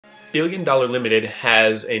Billion Dollar Limited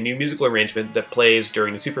has a new musical arrangement that plays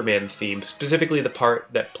during the Superman theme, specifically the part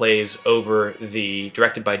that plays over the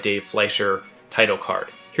directed by Dave Fleischer title card.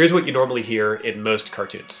 Here's what you normally hear in most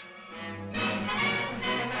cartoons.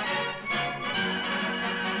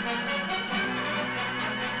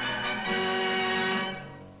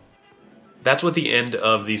 That's what the end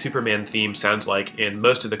of the Superman theme sounds like in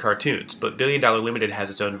most of the cartoons, but Billion Dollar Limited has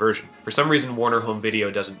its own version. For some reason, Warner Home Video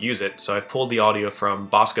doesn't use it, so I've pulled the audio from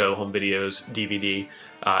Bosko Home Video's DVD,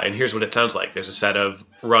 and here's what it sounds like. There's a set of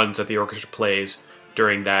runs that the orchestra plays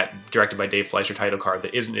during that directed by Dave Fleischer title card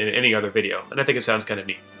that isn't in any other video, and I think it sounds kind of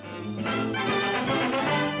neat.